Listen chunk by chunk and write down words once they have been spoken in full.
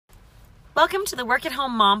Welcome to the Work at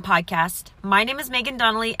Home Mom podcast. My name is Megan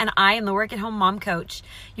Donnelly and I am the Work at Home Mom Coach.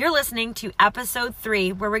 You're listening to episode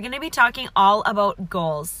 3 where we're going to be talking all about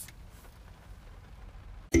goals.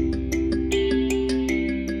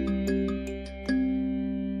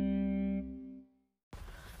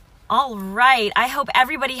 All right. I hope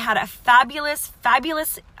everybody had a fabulous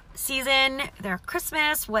season, their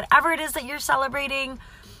Christmas, whatever it is that you're celebrating.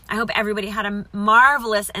 I hope everybody had a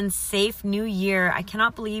marvelous and safe new year. I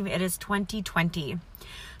cannot believe it is 2020.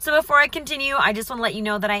 So before I continue, I just want to let you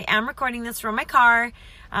know that I am recording this from my car.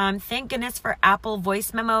 Thank goodness for Apple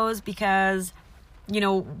voice memos because,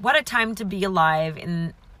 what a time to be alive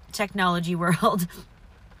in technology world.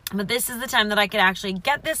 But this is the time that I could actually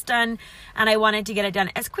get this done, and I wanted to get it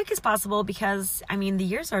done as quick as possible because, the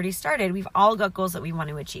year's already started. We've all got goals that we want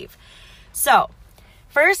to achieve. So,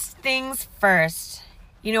 first things first.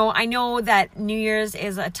 I know that New Year's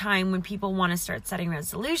is a time when people want to start setting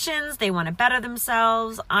resolutions. They want to better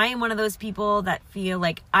themselves. I am one of those people that feel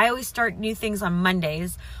like I always start new things on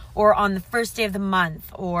Mondays or on the first day of the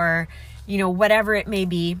month or, whatever it may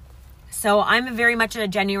be. So I'm very much a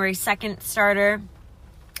January 2nd starter.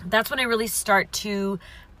 That's when I really start to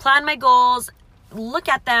plan my goals, look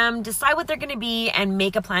at them, decide what they're going to be, and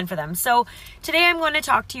make a plan for them. So today I'm going to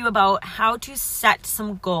talk to you about how to set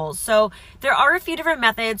some goals. So there are a few different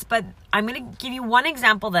methods, but I'm going to give you one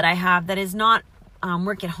example that I have that is not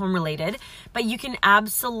work at home related, but you can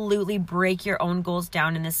absolutely break your own goals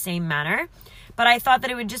down in the same manner. But I thought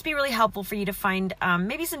that it would just be really helpful for you to find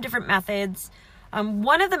maybe some different methods.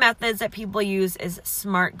 One of the methods that people use is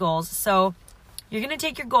SMART goals. So you're going to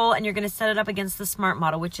take your goal and you're going to set it up against the SMART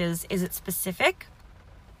model, which is it specific?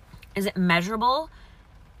 Is it measurable?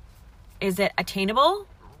 Is it attainable?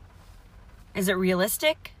 Is it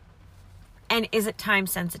realistic? And is it time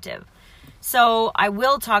sensitive? So I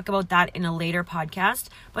will talk about that in a later podcast,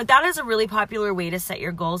 but that is a really popular way to set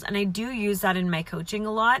your goals. And I do use that in my coaching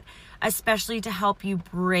a lot, especially to help you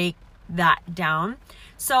break that down.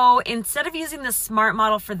 So instead of using the SMART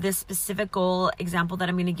model for this specific goal example that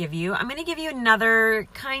I'm going to give you, I'm going to give you another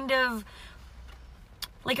kind of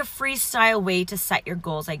like a freestyle way to set your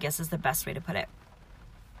goals, I guess is the best way to put it.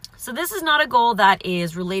 So this is not a goal that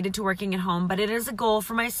is related to working at home, but it is a goal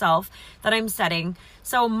for myself that I'm setting.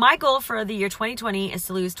 So my goal for the year 2020 is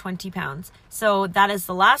to lose 20 pounds. So that is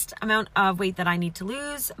the last amount of weight that I need to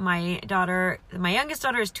lose. My youngest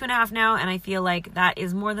daughter is 2.5 now, and I feel like that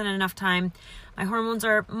is more than enough time. My hormones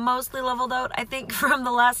are mostly leveled out, I think, from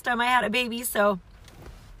the last time I had a baby. So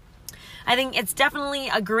I think it's definitely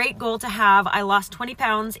a great goal to have. I lost 20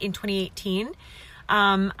 pounds in 2018.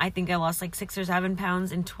 I think I lost like 6 or 7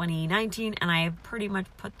 pounds in 2019, and I pretty much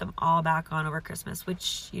put them all back on over Christmas,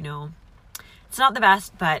 which, it's not the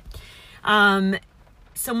best, but,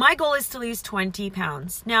 so my goal is to lose 20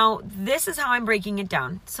 pounds. Now, this is how I'm breaking it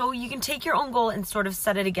down. So you can take your own goal and sort of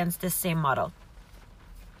set it against this same model.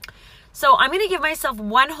 So I'm going to give myself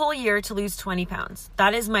 1 whole year to lose 20 pounds.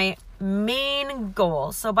 That is my main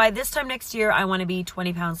goal. So by this time next year, I want to be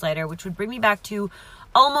 20 pounds lighter, which would bring me back to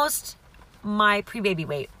almost my pre-baby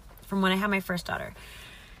weight from when I had my first daughter.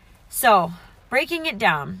 So breaking it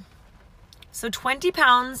down. So 20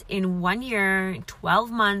 pounds in 1 year,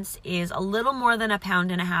 12 months is a little more than 1.5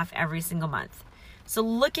 pounds every single month. So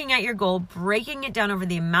looking at your goal, breaking it down over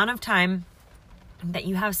the amount of time that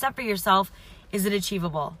you have set for yourself, is it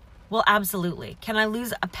achievable? Well, absolutely. Can I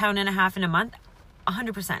lose 1.5 pounds in a month?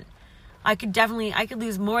 100%. I could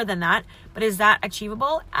lose more than that, but is that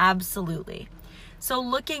achievable? Absolutely. So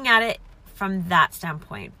looking at it from that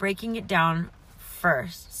standpoint, breaking it down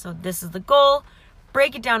first. So this is the goal,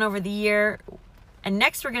 break it down over the year. And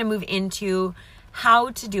next we're going to move into how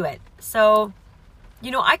to do it. So,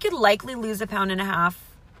 I could likely lose 1.5 pounds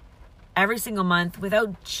every single month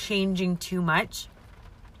without changing too much.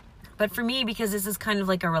 But for me, because this is kind of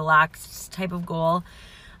like a relaxed type of goal,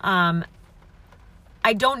 I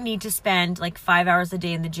don't need to spend like 5 hours a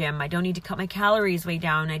day in the gym. I don't need to cut my calories way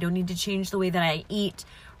down. I don't need to change the way that I eat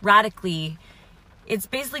radically. It's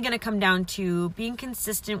basically going to come down to being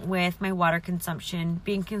consistent with my water consumption,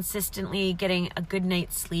 being consistently getting a good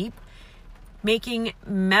night's sleep, making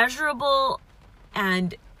measurable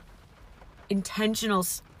and intentional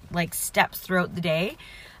steps throughout the day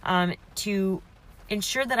to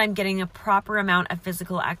ensure that I'm getting a proper amount of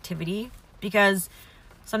physical activity, because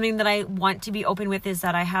something that I want to be open with is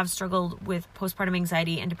that I have struggled with postpartum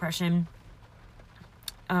anxiety and depression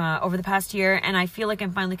over the past year, and I feel like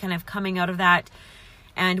I'm finally kind of coming out of that.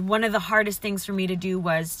 And one of the hardest things for me to do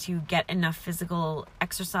was to get enough physical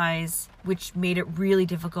exercise, which made it really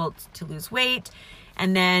difficult to lose weight.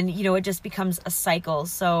 And then, it just becomes a cycle.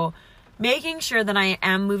 So making sure that I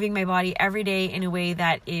am moving my body every day in a way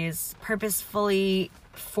that is purposefully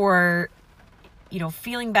for,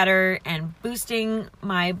 feeling better and boosting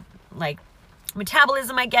my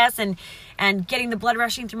metabolism, I guess, and getting the blood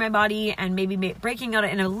rushing through my body, and maybe breaking out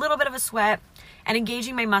in a little bit of a sweat and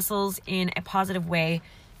engaging my muscles in a positive way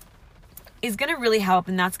is going to really help,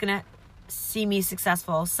 and that's going to see me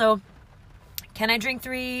successful. So can I drink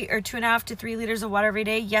 3 or 2.5 to 3 liters of water every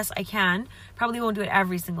day? Yes, I can. Probably won't do it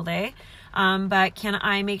every single day. But can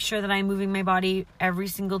I make sure that I'm moving my body every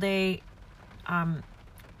single day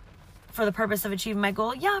for the purpose of achieving my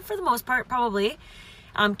goal? Yeah, for the most part, probably.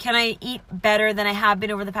 Can I eat better than I have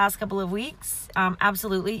been over the past couple of weeks?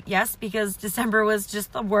 Absolutely, yes, because December was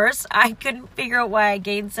just the worst. I couldn't figure out why I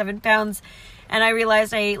gained 7 pounds, and I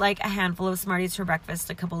realized I ate like a handful of Smarties for breakfast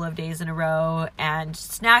a couple of days in a row, and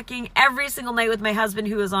snacking every single night with my husband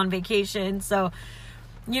who was on vacation. So,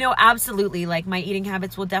 absolutely, like, my eating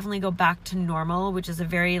habits will definitely go back to normal, which is a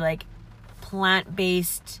very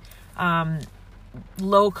plant-based,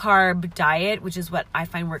 low carb diet, which is what I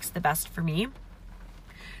find works the best for me.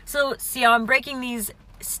 So see how I'm breaking these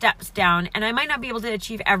steps down, and I might not be able to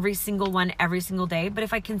achieve every single one every single day, but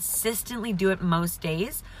if I consistently do it most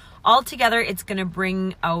days, altogether it's going to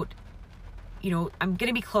bring out, I'm going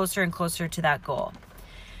to be closer and closer to that goal.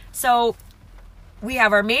 So we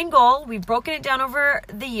have our main goal. We've broken it down over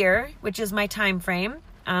the year, which is my time frame,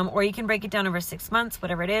 or you can break it down over 6 months,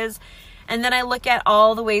 whatever it is. And then I look at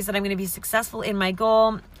all the ways that I'm going to be successful in my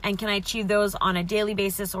goal, and can I achieve those on a daily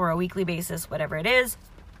basis or a weekly basis, whatever it is.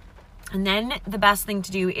 And then the best thing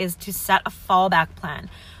to do is to set a fallback plan.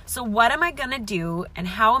 So what am I going to do, and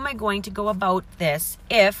how am I going to go about this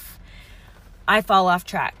if I fall off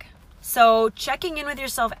track? So checking in with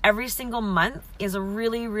yourself every single month is a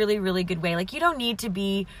really, really, really good way. You don't need to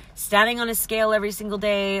be standing on a scale every single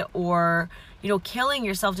day or, killing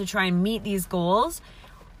yourself to try and meet these goals.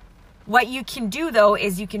 What you can do, though,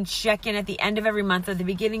 is you can check in at the end of every month or the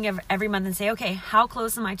beginning of every month and say, okay, how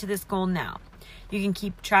close am I to this goal now? You can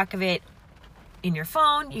keep track of it in your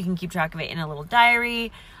phone. You can keep track of it in a little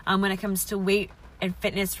diary. When it comes to weight and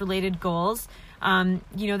fitness related goals,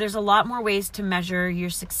 there's a lot more ways to measure your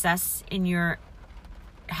success in your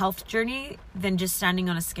health journey than just standing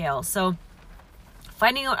on a scale. So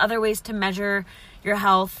finding out other ways to measure your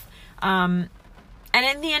health. And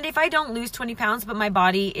in the end, if I don't lose 20 pounds, but my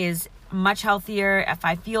body is much healthier, if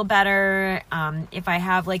I feel better, if I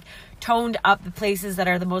have toned up the places that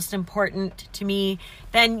are the most important to me,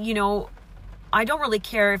 then, I don't really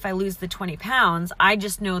care if I lose the 20 pounds. I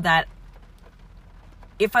just know that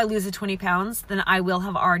if I lose the 20 pounds, then I will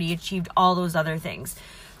have already achieved all those other things.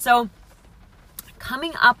 So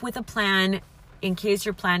coming up with a plan in case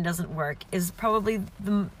your plan doesn't work is probably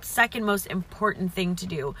the second most important thing to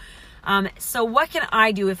do. So what can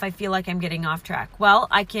I do if I feel like I'm getting off track? Well,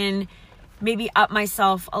 I can maybe up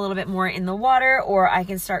myself a little bit more in the water, or I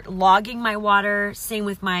can start logging my water. Same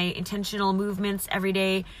with my intentional movements every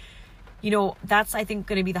day. That's, I think,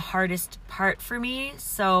 going to be the hardest part for me.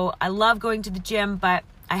 So I love going to the gym, but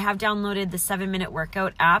I have downloaded the 7-minute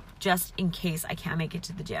workout app just in case I can't make it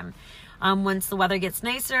to the gym. Once the weather gets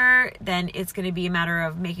nicer, then it's going to be a matter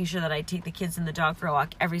of making sure that I take the kids and the dog for a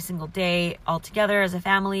walk every single day all together as a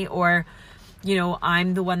family, or,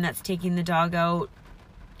 I'm the one that's taking the dog out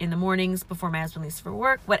in the mornings before my husband leaves for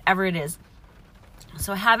work, whatever it is.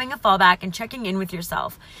 So having a fallback and checking in with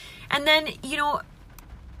yourself. And then,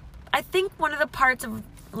 I think one of the parts of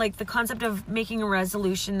the concept of making a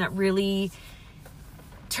resolution that really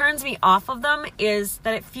turns me off of them is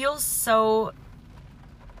that it feels so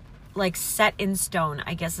set in stone,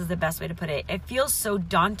 I guess is the best way to put it. It feels so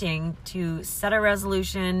daunting to set a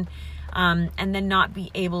resolution and then not be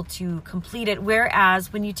able to complete it.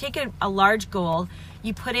 Whereas when you take a large goal,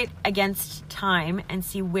 you put it against time and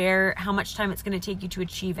see how much time it's going to take you to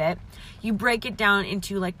achieve it. You break it down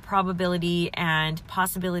into probability and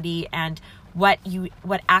possibility and what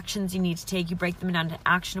actions you need to take. You break them down to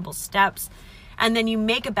actionable steps, and then you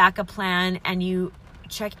make a backup plan and you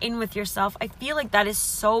check in with yourself. I feel like that is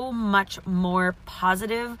so much more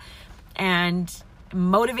positive and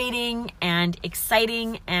motivating and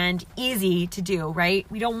exciting and easy to do, right?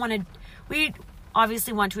 We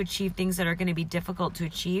obviously want to achieve things that are going to be difficult to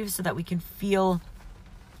achieve so that we can feel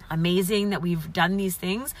amazing that we've done these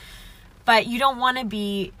things. But you don't want to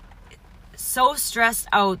be so stressed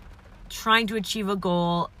out trying to achieve a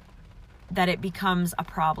goal that it becomes a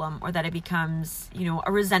problem, or that it becomes,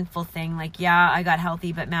 a resentful thing. I got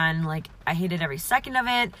healthy, but man, I hated every second of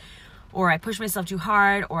it, or I pushed myself too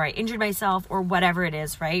hard, or I injured myself, or whatever it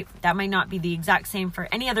is, right? That might not be the exact same for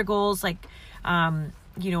any other goals, a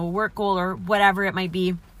work goal or whatever it might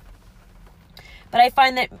be. But I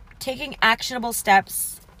find that taking actionable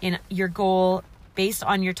steps in your goal based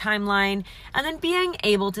on your timeline, and then being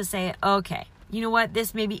able to say, okay, you know what,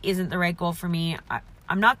 this maybe isn't the right goal for me.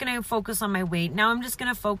 I'm not going to focus on my weight. Now I'm just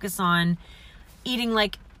going to focus on eating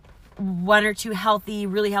like 1 or 2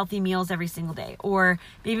 really healthy meals every single day. Or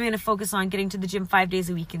maybe I'm going to focus on getting to the gym 5 days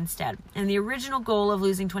a week instead. And the original goal of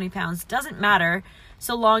losing 20 pounds doesn't matter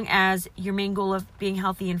so long as your main goal of being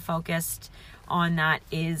healthy and focused on that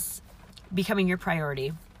is becoming your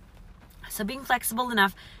priority. So being flexible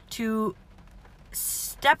enough to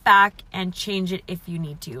step back and change it if you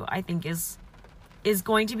need to, I think is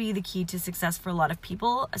going to be the key to success for a lot of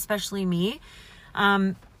people, especially me.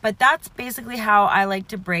 But that's basically how I like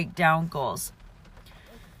to break down goals.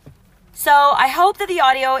 So I hope that the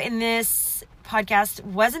audio in this podcast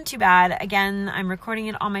wasn't too bad. Again, I'm recording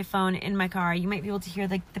it on my phone in my car. You might be able to hear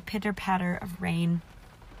like the pitter patter of rain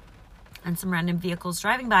and some random vehicles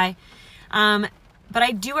driving by. But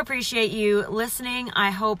I do appreciate you listening.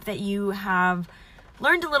 I hope that you have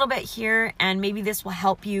learned a little bit here, and maybe this will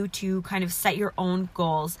help you to kind of set your own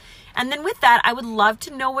goals. And then with that, I would love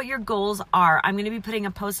to know what your goals are. I'm going to be putting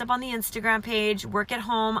a post up on the Instagram page,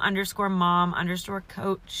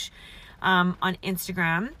 workathome_mom_coach on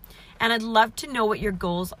Instagram. And I'd love to know what your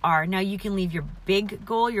goals are. Now you can leave your big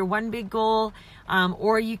goal, your one big goal,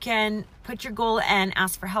 or you can put your goal and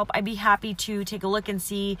ask for help. I'd be happy to take a look and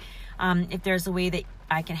see if there's a way that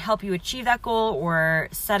I can help you achieve that goal or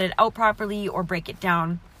set it out properly or break it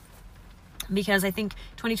down. Because I think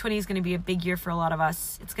 2020 is going to be a big year for a lot of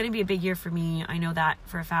us. It's going to be a big year for me. I know that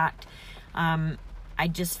for a fact. I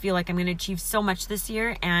just feel like I'm going to achieve so much this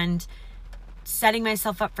year, and setting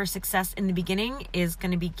myself up for success in the beginning is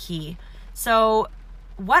going to be key. So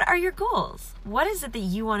what are your goals? What is it that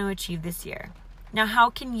you want to achieve this year? Now, how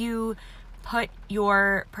can you put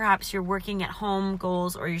perhaps your working at home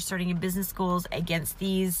goals or you're starting your business goals against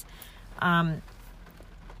these,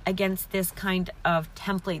 against this kind of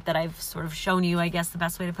template that I've sort of shown you, I guess the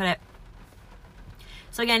best way to put it.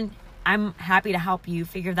 So again, I'm happy to help you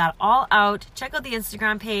figure that all out. Check out the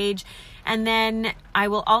Instagram page, and then I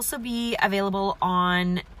will also be available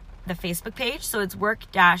on the Facebook page. So it's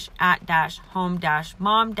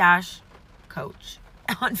work-at-home-mom-coach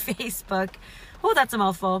on Facebook. Oh, that's a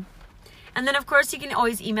mouthful. And then, of course, you can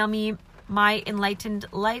always email me.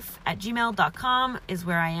 myenlightenedlife@gmail.com is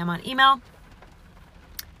where I am on email.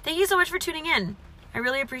 Thank you so much for tuning in. I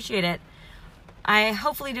really appreciate it. I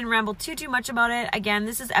hopefully didn't ramble too much about it. Again,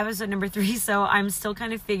 this is episode number 3, so I'm still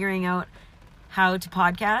kind of figuring out how to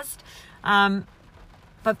podcast.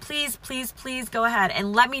 But please go ahead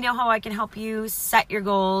and let me know how I can help you set your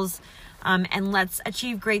goals, and let's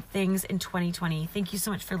achieve great things in 2020. Thank you so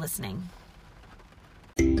much for listening.